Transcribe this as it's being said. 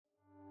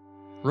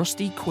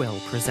Rusty Quill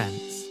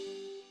presents.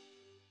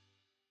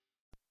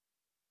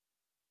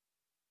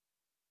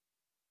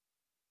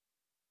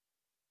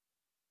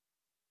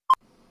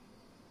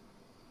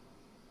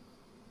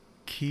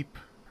 Keep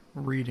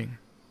reading.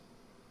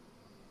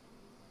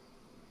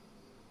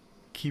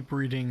 Keep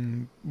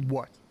reading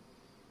what?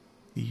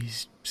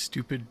 These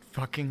stupid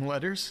fucking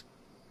letters?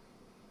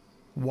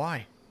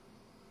 Why?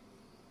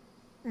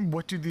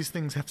 What do these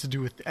things have to do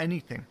with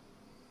anything?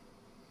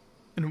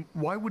 And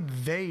why would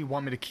they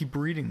want me to keep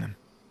reading them?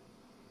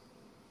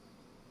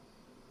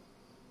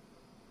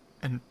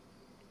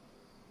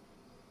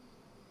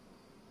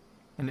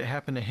 And it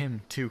happened to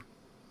him, too.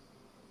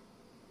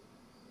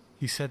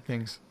 He said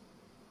things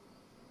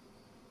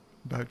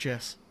about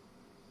Jess.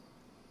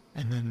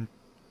 And then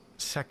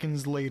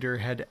seconds later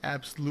had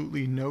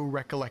absolutely no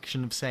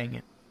recollection of saying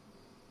it.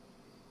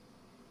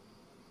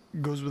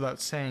 Goes without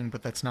saying,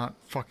 but that's not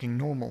fucking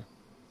normal.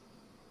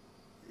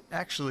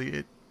 Actually,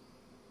 it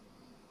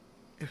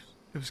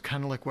was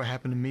kind of like what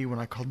happened to me when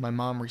I called my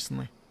mom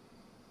recently.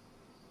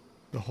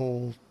 The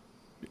whole,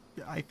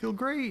 I feel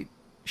great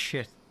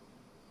shit.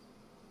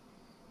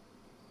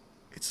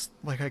 It's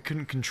like I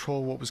couldn't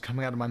control what was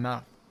coming out of my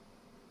mouth.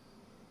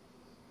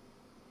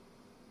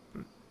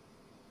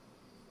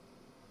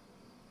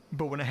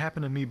 But when it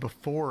happened to me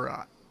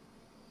before,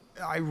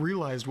 I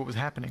realized what was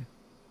happening.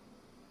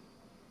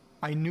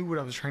 I knew what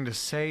I was trying to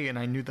say, and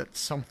I knew that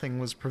something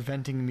was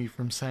preventing me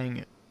from saying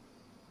it.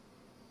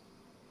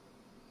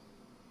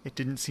 It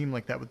didn't seem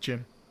like that with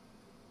Jim.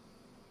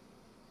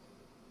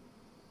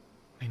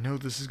 I know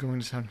this is going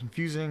to sound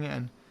confusing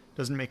and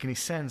doesn't make any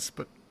sense,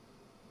 but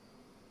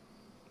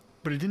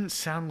it didn't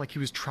sound like he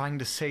was trying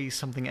to say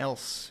something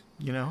else,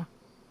 you know?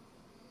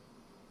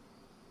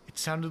 It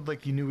sounded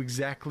like he knew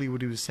exactly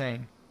what he was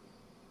saying.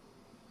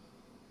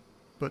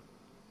 But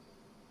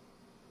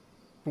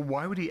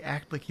why would he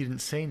act like he didn't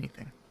say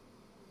anything?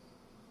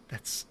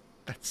 That's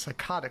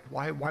psychotic.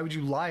 Why would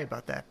you lie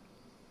about that?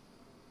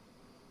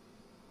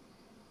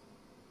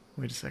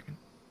 Wait a second.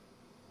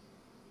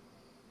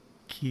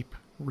 Keep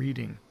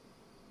reading.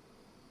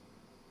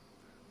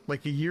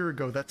 Like a year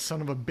ago, that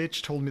son of a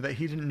bitch told me that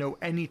he didn't know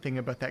anything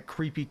about that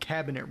creepy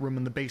cabinet room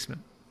in the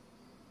basement.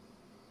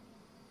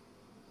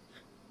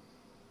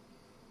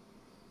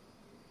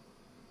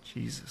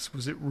 Jesus,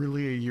 was it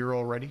really a year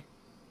already?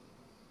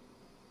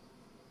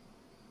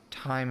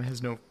 Time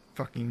has no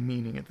fucking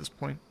meaning at this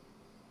point.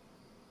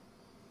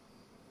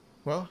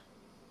 Well,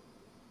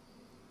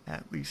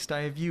 at least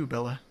I have you,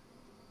 Bella.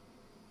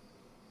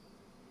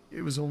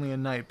 It was only a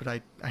night, but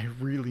I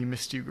really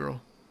missed you,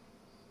 girl.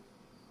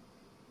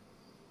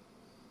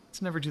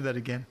 Let's never do that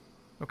again,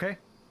 okay?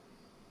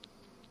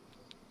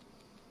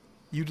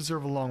 You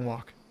deserve a long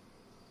walk.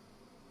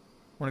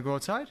 Wanna go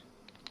outside?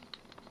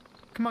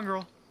 Come on,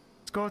 girl.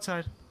 Let's go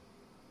outside.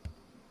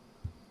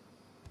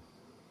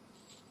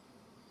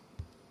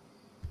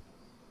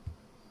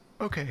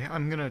 Okay,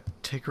 I'm gonna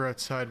take her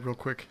outside real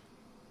quick.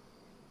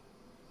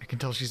 I can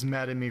tell she's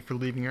mad at me for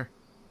leaving her.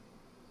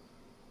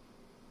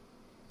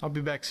 I'll be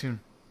back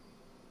soon.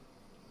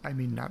 I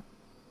mean, not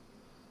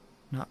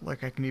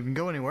like I can even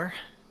go anywhere.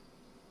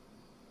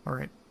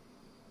 Alright.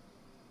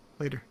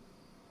 Later.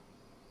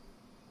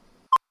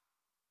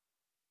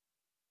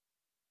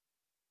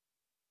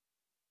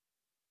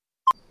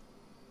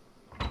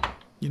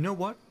 You know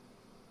what?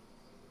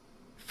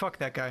 Fuck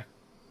that guy.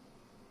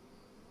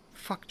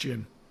 Fuck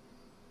Jim.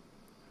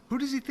 Who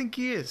does he think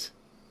he is?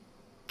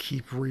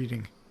 Keep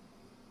reading.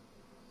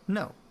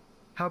 No.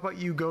 How about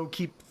you go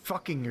keep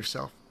fucking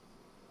yourself?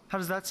 How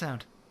does that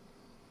sound?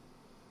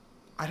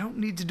 I don't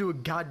need to do a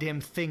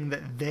goddamn thing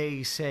that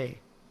they say.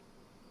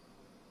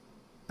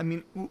 I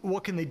mean,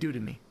 what can they do to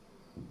me?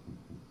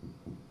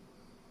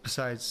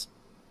 Besides,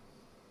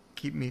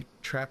 keep me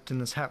trapped in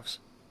this house.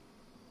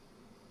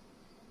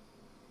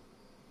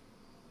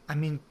 I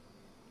mean,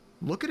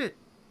 look at it.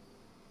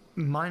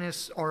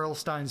 Minus R.L.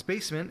 Stine's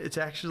basement, it's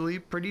actually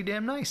pretty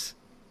damn nice.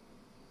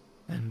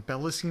 And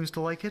Bella seems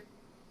to like it.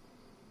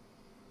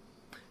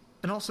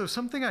 And also,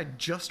 something I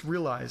just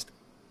realized.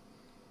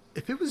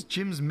 If it was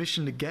Jim's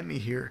mission to get me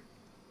here,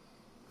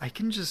 I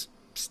can just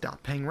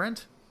stop paying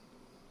rent.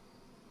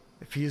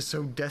 If he is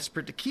so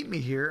desperate to keep me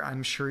here,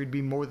 I'm sure he'd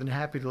be more than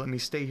happy to let me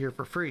stay here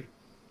for free.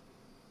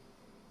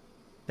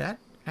 That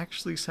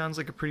actually sounds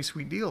like a pretty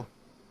sweet deal.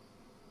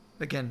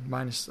 Again,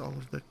 minus all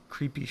of the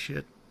creepy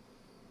shit.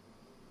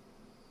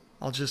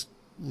 I'll just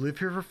live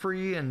here for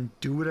free and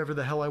do whatever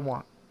the hell I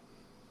want.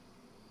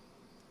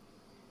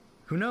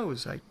 Who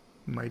knows, I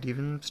might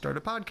even start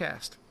a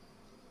podcast.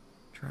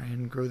 Try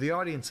and grow the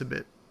audience a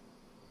bit.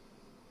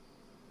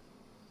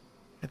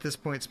 At this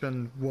point, it's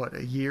been, what,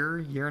 a year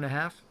and a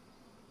half?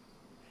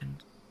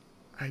 And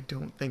I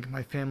don't think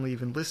my family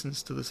even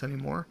listens to this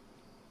anymore.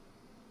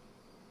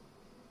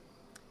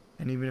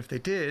 And even if they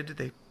did,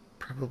 they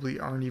probably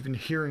aren't even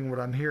hearing what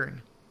I'm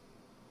hearing.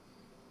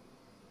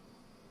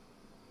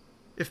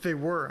 If they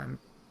were,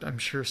 I'm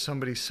sure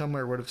somebody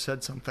somewhere would have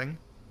said something.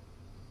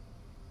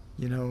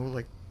 You know,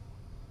 like,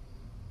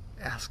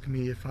 ask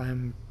me if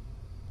I'm,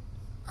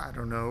 I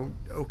don't know,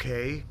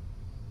 okay.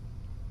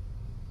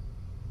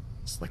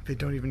 It's like they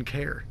don't even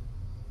care.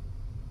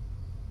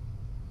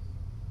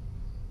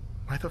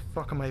 Why the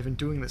fuck am I even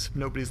doing this if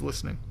nobody's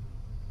listening?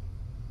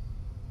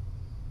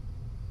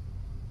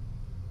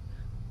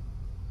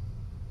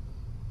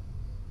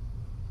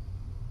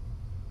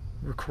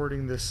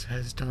 Recording this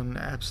has done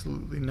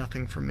absolutely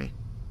nothing for me.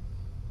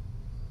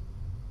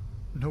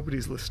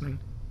 Nobody's listening.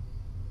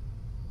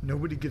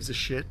 Nobody gives a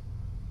shit.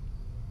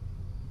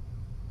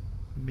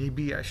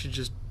 Maybe I should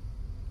just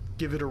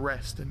give it a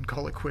rest and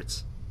call it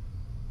quits.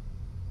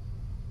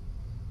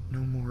 No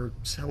more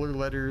seller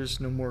letters,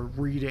 no more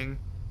reading.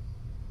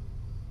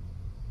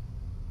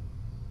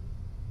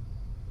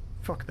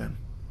 Fuck them.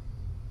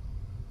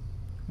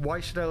 Why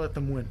should I let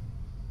them win?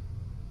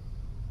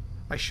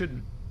 I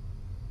shouldn't.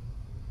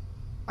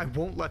 I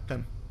won't let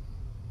them.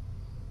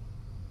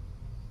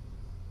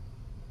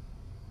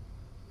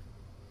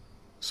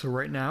 So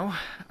right now,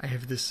 I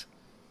have this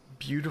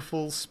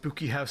beautiful,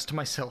 spooky house to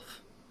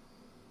myself.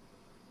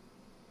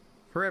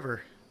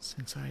 Forever,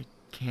 since I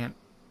can't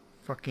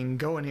fucking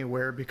go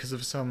anywhere because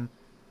of some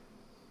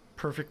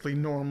perfectly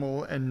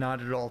normal and not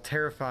at all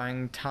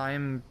terrifying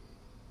time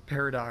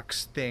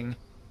paradox thing.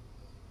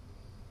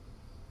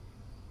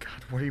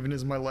 God, what even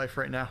is my life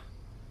right now?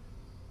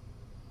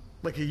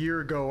 Like a year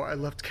ago, I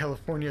left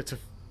California to,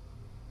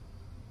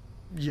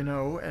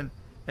 and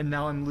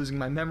now I'm losing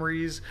my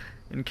memories,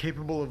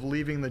 incapable of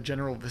leaving the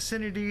general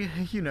vicinity,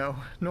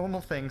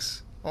 normal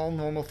things, all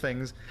normal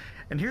things.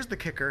 And here's the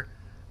kicker,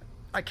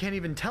 I can't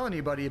even tell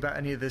anybody about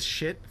any of this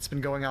shit that's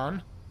been going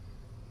on.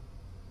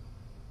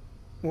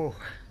 Whoa.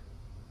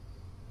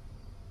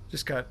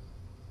 Just got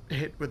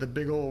hit with a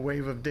big ol'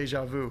 wave of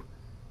deja vu.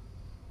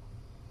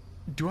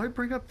 Do I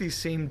bring up these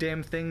same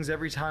damn things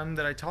every time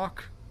that I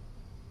talk?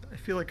 I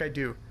feel like I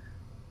do.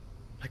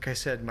 Like I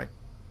said, my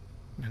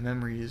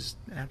memory is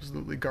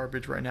absolutely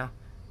garbage right now.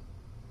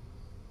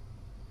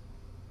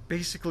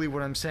 Basically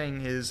what I'm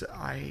saying is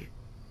I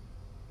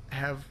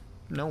have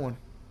no one.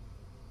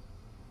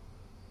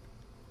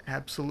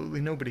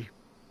 Absolutely nobody.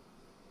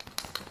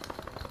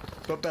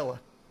 But Bella.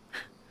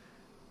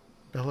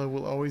 Bella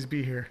will always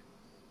be here.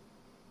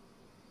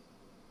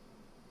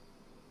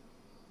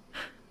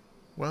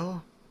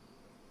 Well,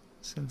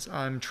 since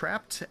I'm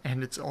trapped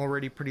and it's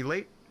already pretty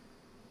late,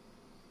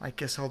 I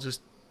guess I'll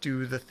just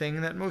do the thing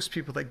that most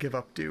people that give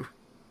up do.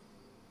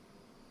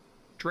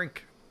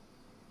 Drink.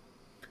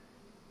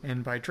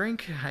 And by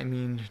drink, I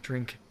mean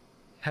drink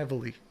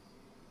heavily.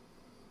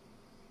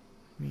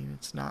 I mean,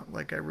 it's not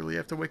like I really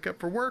have to wake up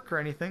for work or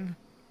anything.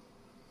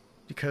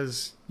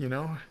 Because,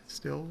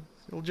 still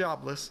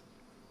jobless.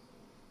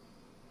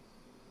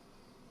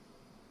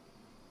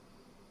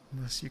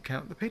 Unless you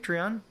count the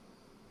Patreon,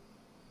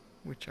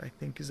 which I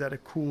think is at a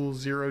cool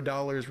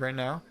 $0 right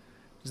now.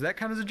 Does that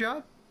count as a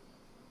job?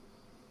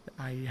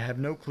 I have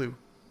no clue.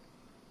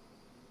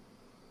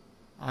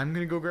 I'm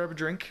gonna go grab a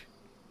drink.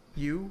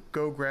 You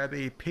go grab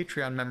a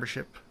Patreon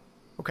membership.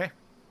 Okay?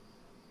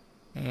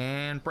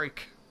 And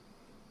break.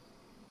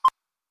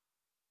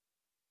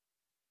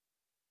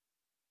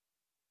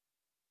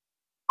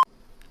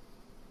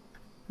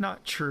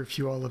 Not sure if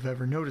you all have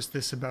ever noticed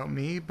this about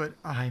me, but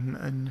I'm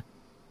an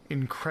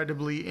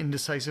incredibly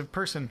indecisive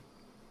person.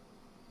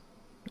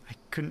 I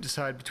couldn't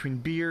decide between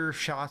beer,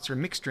 shots, or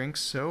mixed drinks,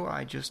 so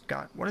I just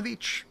got one of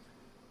each.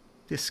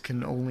 This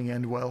can only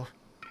end well.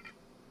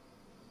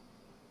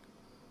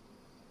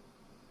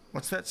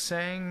 What's that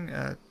saying?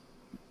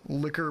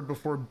 Liquor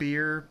before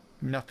beer,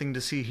 nothing to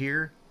see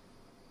here.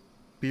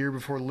 Beer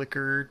before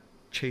liquor,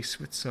 chase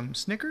with some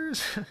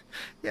Snickers?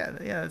 yeah,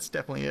 that's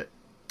definitely it.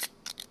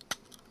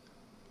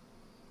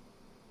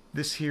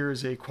 This here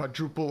is a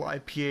quadruple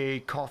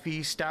IPA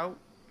coffee stout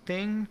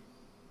thing.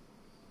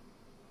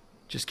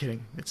 Just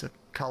kidding. It's a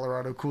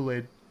Colorado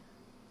Kool-Aid.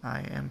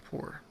 I am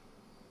poor.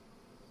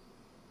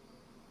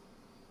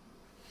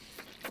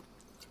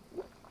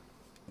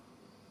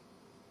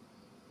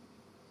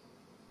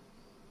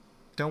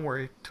 Don't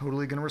worry,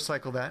 totally gonna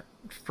recycle that,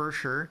 for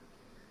sure.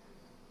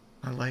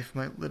 My life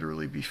might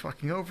literally be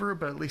fucking over,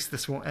 but at least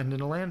this won't end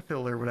in a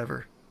landfill or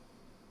whatever.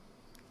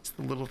 It's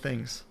the little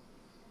things.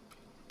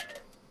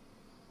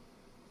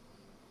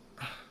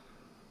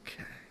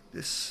 Okay,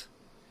 this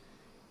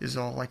is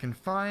all I can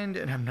find,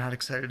 and I'm not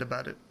excited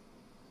about it.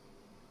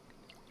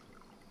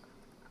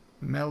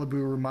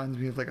 Malibu reminds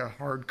me of like a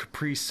hard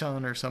Capri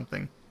Sun or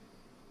something.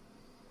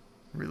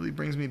 Really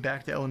brings me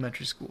back to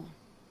elementary school.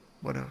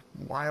 What a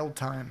wild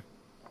time.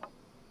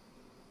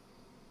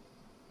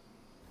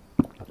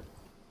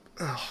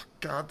 Oh,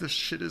 God, this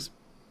shit is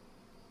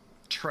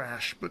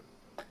trash, but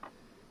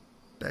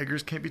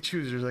beggars can't be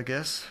choosers, I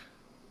guess.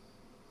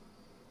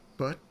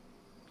 But,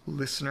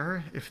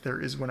 listener, if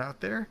there is one out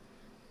there,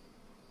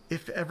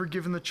 if ever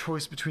given the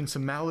choice between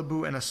some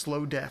Malibu and a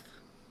slow death,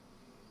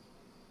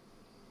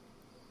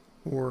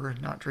 or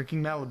not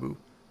drinking Malibu,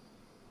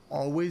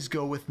 always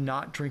go with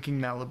not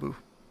drinking Malibu.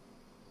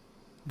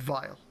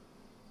 Vile.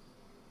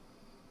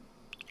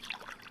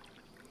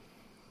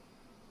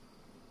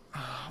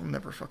 I'll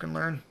never fucking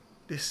learn.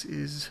 This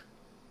is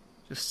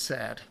just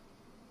sad.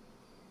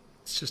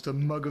 It's just a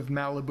mug of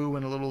Malibu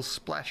and a little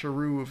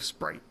splasheroo of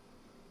Sprite.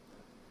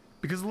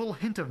 Because a little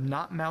hint of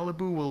not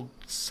Malibu will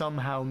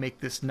somehow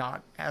make this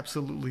not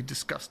absolutely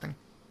disgusting.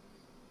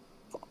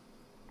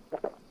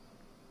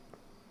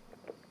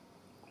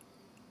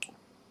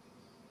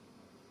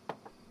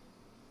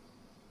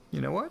 You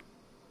know what?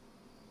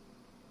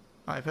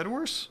 I've had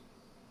worse.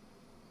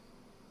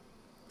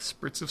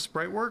 Spritz of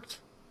Sprite worked.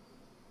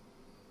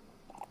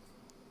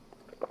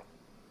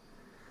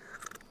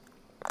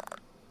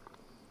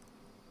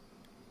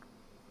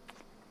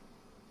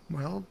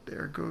 Well,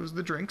 there goes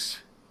the drinks.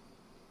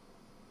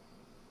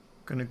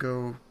 Gonna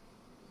go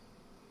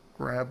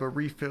grab a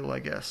refill, I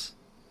guess.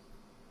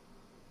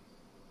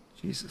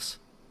 Jesus.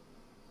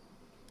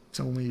 It's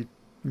only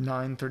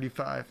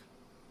 9:35.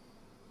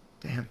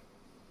 Damn.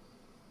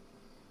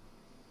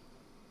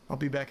 I'll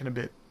be back in a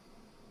bit.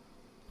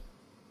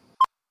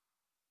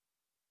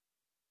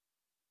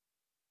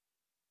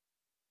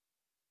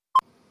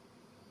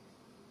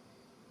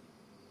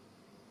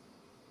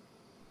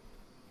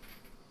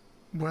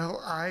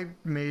 Well, I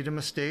made a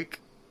mistake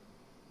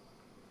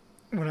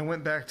when I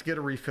went back to get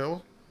a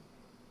refill.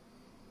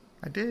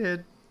 I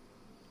did.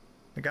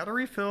 I got a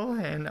refill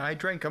and I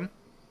drank them.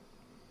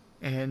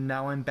 And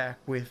now I'm back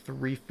with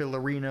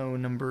Refillerino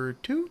number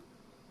 2.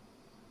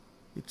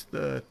 It's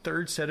the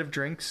third set of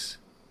drinks.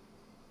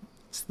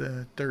 It's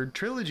the third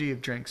trilogy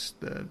of drinks.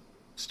 The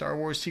Star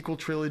Wars sequel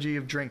trilogy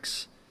of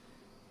drinks.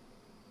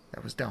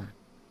 That was dumb.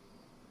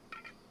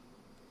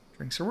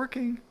 Drinks are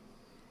working.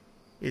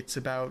 It's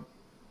about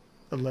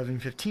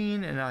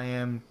 11:15 and I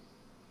am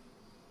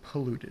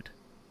polluted.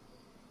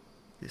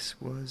 This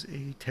was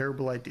a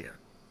terrible idea.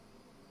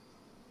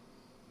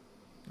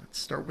 Let's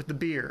start with the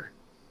beer.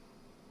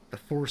 The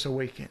Force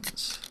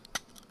Awakens.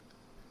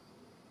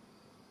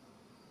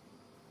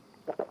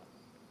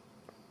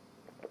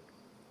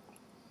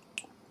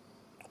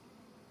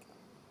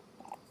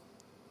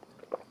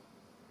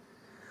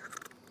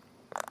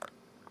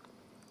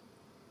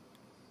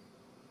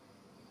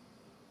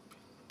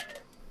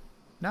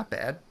 Not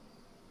bad.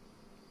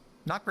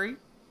 Not great.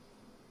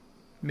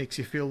 Makes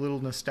you feel a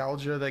little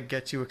nostalgia that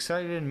gets you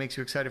excited and makes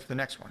you excited for the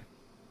next one.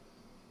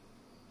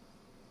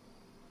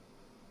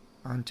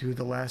 On to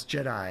The Last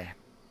Jedi.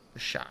 The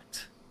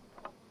shot.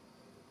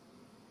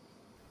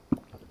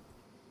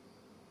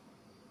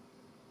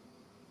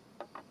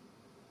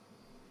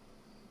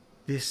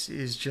 This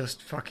is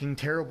just fucking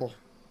terrible.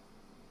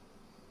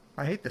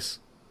 I hate this.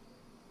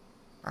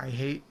 I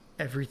hate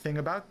everything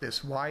about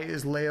this. Why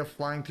is Leia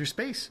flying through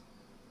space?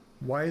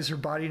 Why is her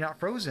body not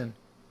frozen?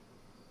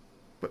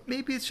 But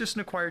maybe it's just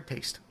an acquired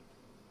taste.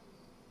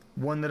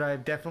 One that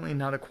I've definitely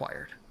not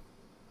acquired.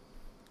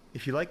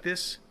 If you like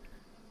this,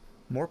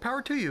 more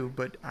power to you,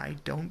 but I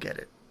don't get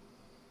it.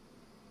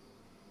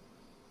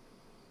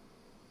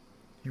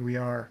 Here we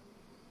are.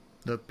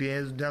 The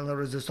Pièce de la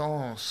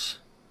Résistance.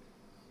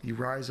 The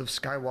Rise of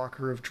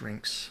Skywalker of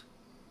drinks.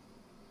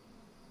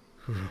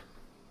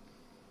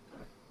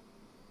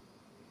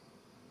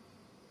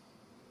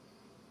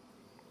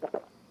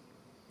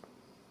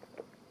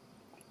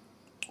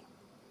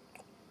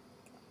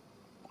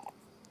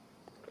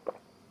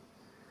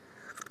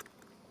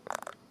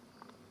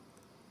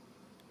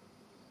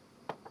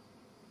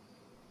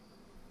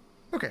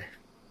 Okay.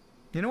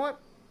 You know what?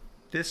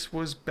 This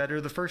was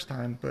better the first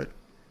time, but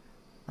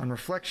on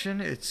reflection,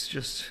 it's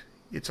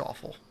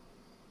awful.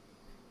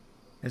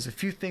 There's a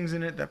few things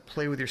in it that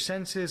play with your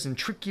senses and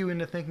trick you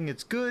into thinking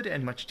it's good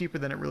and much deeper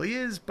than it really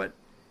is, but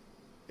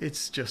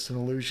it's just an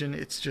illusion.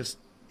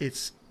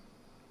 It's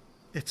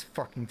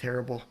fucking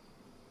terrible.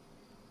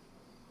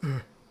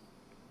 Ugh.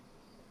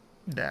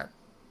 That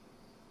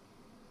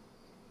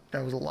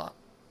was a lot.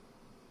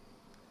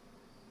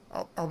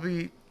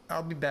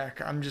 I'll be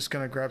back. I'm just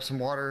gonna grab some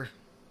water,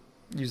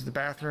 use the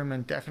bathroom,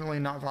 and definitely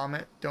not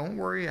vomit. Don't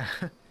worry.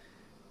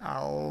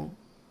 I'll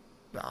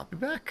be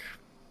back.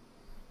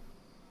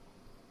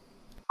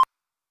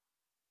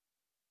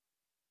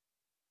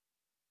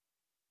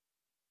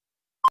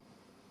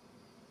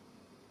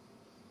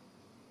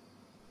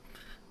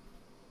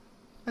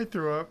 I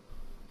threw up.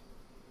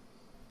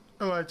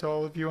 I lied to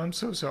all of you. I'm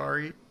so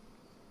sorry.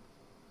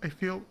 I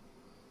feel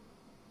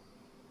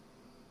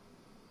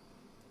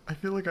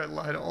like I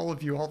lie to all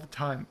of you all the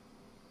time.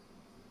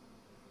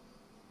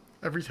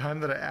 Every time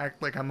that I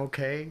act like I'm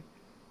okay,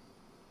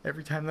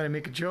 every time that I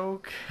make a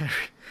joke,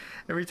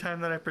 every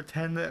time that I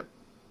pretend that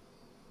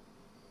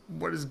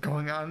what is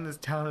going on in this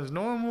town is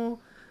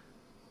normal,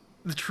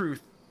 the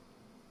truth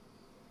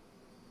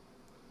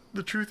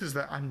is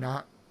that I'm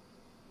not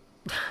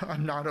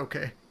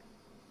okay.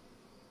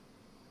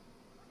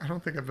 I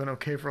don't think I've been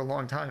okay for a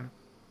long time.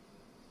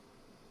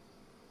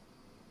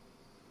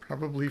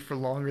 Probably for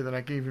longer than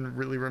I can even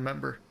really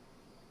remember.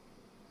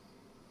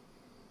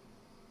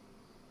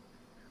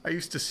 I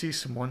used to see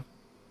someone.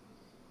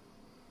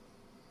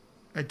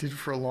 I did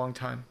for a long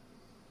time.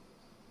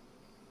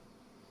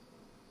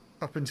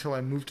 Up until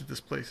I moved to this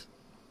place.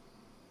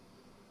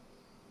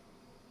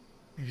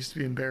 I used to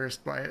be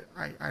embarrassed by it.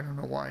 I don't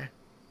know why.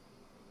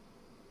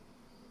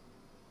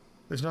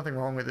 There's nothing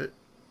wrong with it.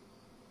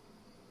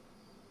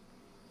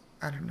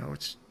 I don't know,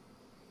 it's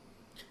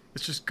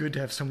just good to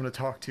have someone to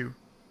talk to.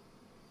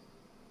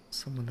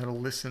 Someone that'll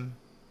listen.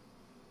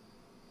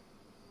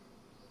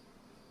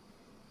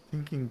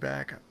 Thinking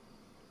back,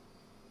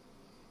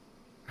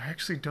 I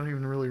actually don't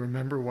even really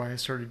remember why I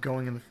started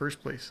going in the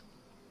first place.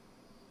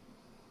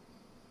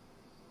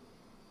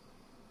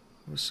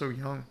 I was so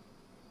young.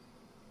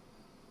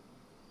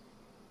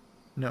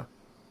 No.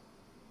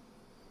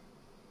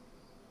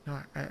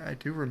 No, I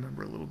do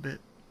remember a little bit.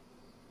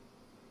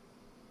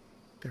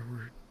 There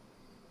were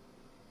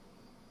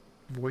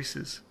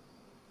voices.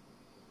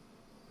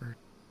 Or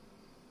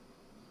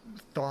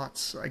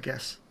thoughts, I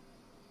guess.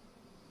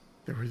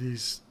 There were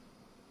these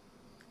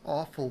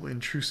awful,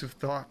 intrusive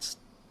thoughts.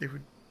 They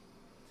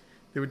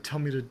would tell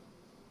me to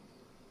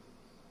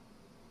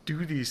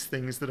do these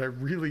things that I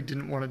really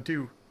didn't want to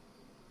do.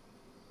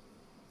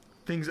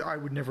 Things I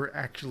would never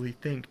actually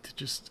think, to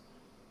just...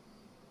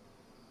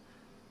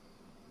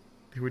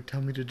 They would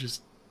tell me to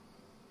just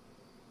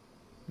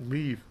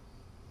leave.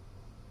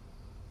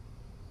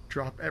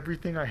 Drop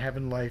everything I have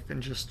in life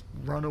and just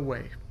run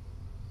away.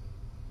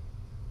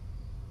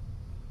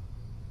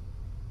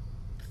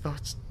 The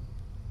thoughts...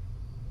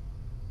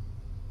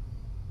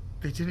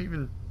 They didn't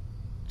even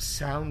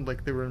sound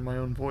like they were in my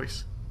own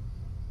voice.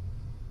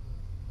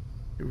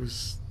 It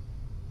was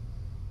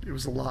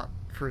a lot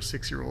for a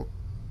 6-year-old.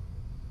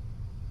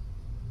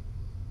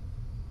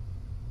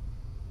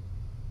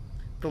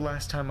 The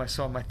last time I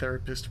saw my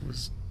therapist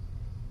was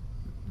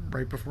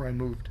right before I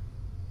moved.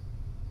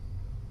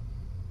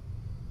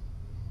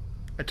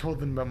 I told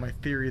them about my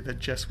theory that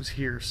Jess was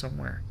here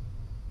somewhere.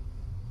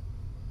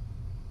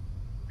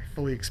 I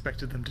fully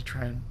expected them to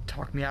try and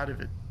talk me out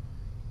of it.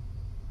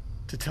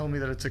 To tell me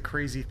that it's a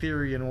crazy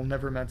theory and will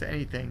never amount to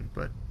anything,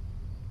 but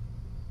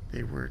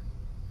they were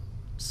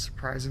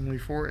surprisingly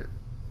for it.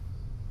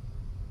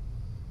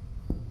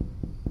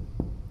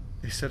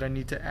 They said I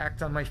need to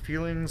act on my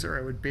feelings or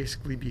I would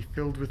basically be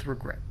filled with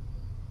regret.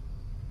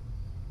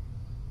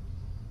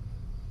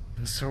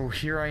 And so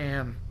here I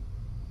am.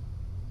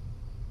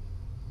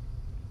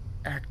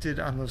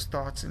 Acted on those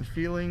thoughts and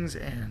feelings,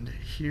 and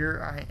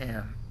here I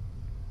am.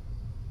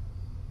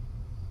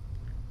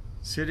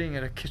 Sitting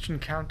at a kitchen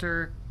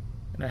counter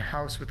in a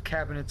house with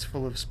cabinets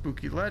full of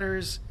spooky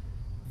letters,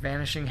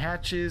 vanishing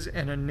hatches,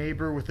 and a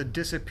neighbor with a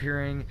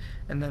disappearing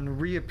and then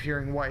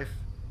reappearing wife.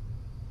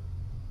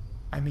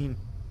 I mean,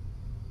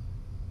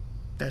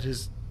 that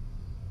is,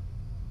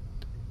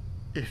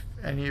 if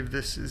any of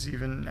this is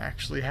even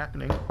actually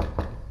happening.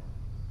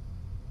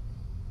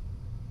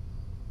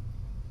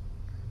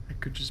 I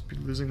could just be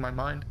losing my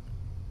mind.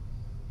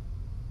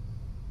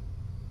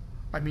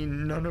 I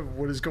mean, none of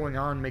what is going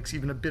on makes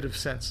even a bit of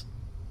sense.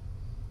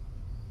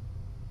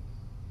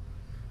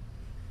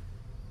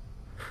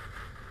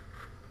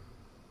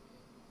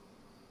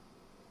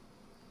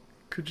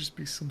 Could just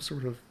be some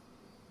sort of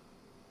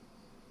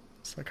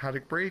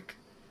psychotic break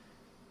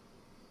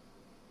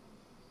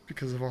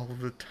because of all of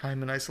the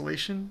time in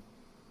isolation.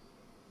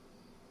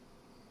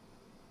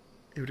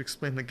 It would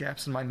explain the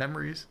gaps in my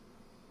memories.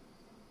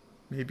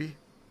 Maybe.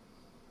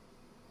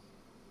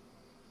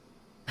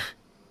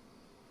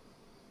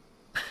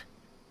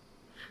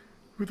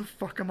 Who the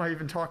fuck am I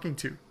even talking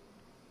to?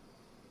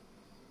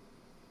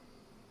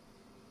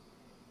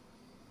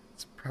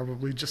 It's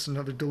probably just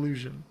another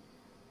delusion.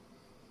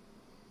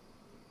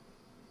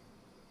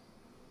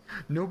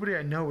 Nobody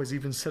I know has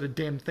even said a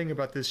damn thing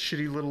about this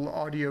shitty little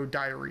audio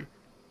diary.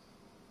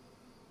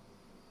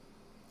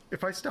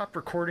 If I stopped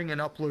recording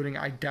and uploading,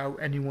 I doubt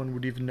anyone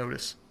would even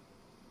notice.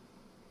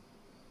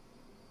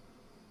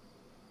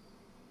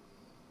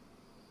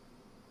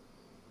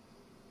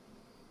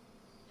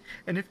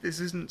 And if this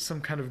isn't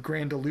some kind of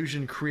grand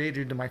illusion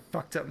created in my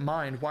fucked up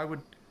mind, why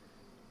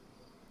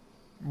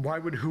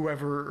would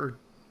whoever or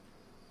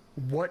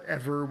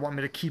whatever want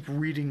me to keep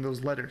reading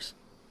those letters?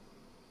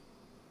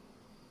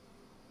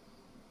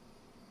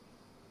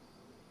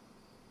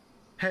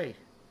 Hey,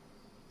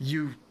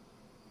 you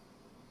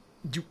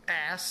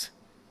ass.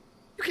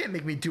 You can't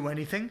make me do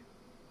anything.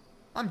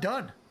 I'm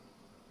done.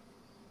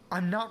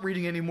 I'm not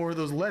reading any more of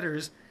those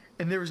letters,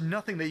 and there is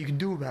nothing that you can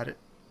do about it.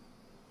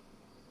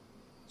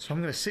 So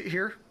I'm gonna sit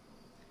here,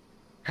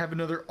 have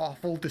another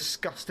awful,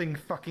 disgusting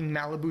fucking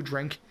Malibu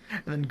drink,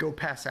 and then go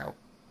pass out.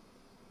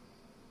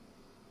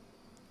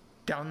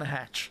 Down the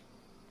hatch.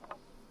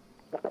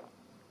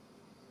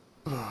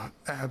 Ugh,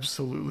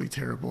 absolutely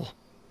terrible.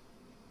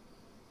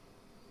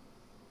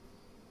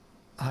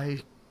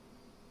 I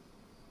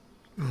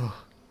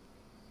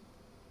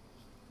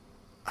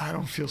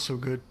don't feel so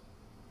good.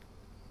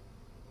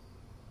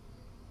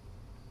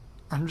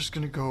 I'm just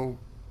gonna go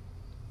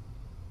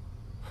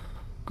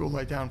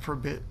lie down for a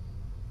bit.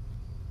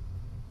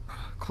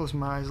 Close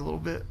my eyes a little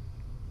bit.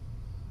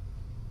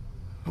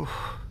 Oof.